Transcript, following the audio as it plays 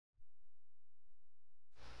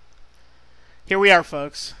Here we are,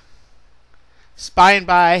 folks. Spy and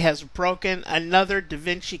Buy has broken another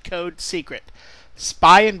Davinci Code secret.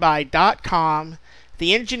 SpyandBuy.com,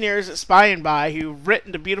 the engineers at Spy and Buy who've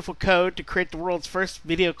written the beautiful code to create the world's first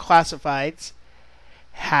video classifieds,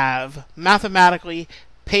 have mathematically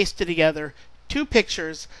pasted together two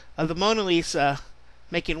pictures of the Mona Lisa,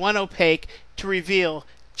 making one opaque to reveal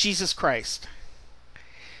Jesus Christ.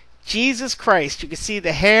 Jesus Christ. You can see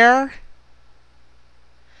the hair,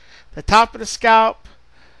 the top of the scalp,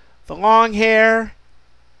 the long hair,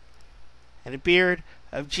 and the beard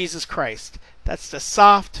of Jesus Christ. That's the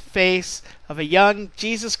soft face of a young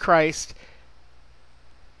Jesus Christ.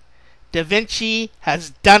 Davinci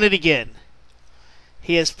has done it again.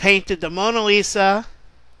 He has painted the Mona Lisa,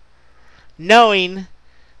 knowing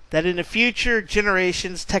that in the future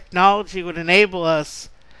generations, technology would enable us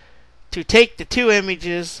to take the two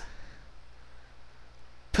images,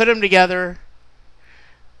 put them together,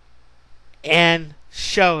 and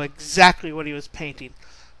show exactly what he was painting.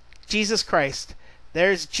 Jesus Christ.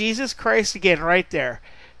 There's Jesus Christ again right there.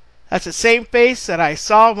 That's the same face that I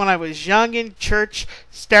saw when I was young in church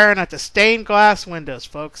staring at the stained glass windows,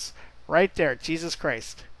 folks. Right there, Jesus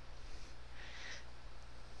Christ.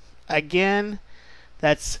 Again,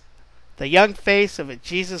 that's the young face of a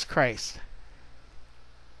Jesus Christ.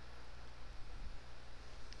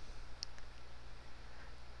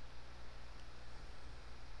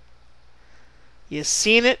 You've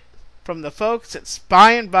seen it from the folks at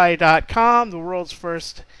SpyandBuy.com, the world's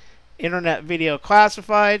first internet video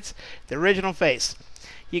classifieds, the original face.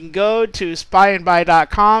 You can go to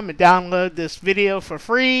SpyandBuy.com and download this video for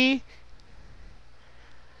free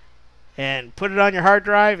and put it on your hard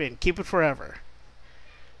drive and keep it forever.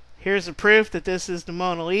 Here's the proof that this is the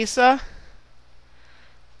Mona Lisa.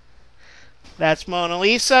 That's Mona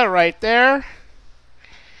Lisa right there.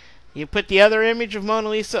 You put the other image of Mona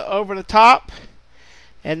Lisa over the top,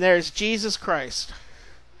 and there's Jesus Christ.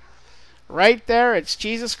 Right there, it's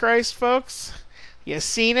Jesus Christ, folks. You've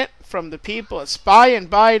seen it from the people at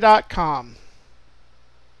SpyandBuy.com.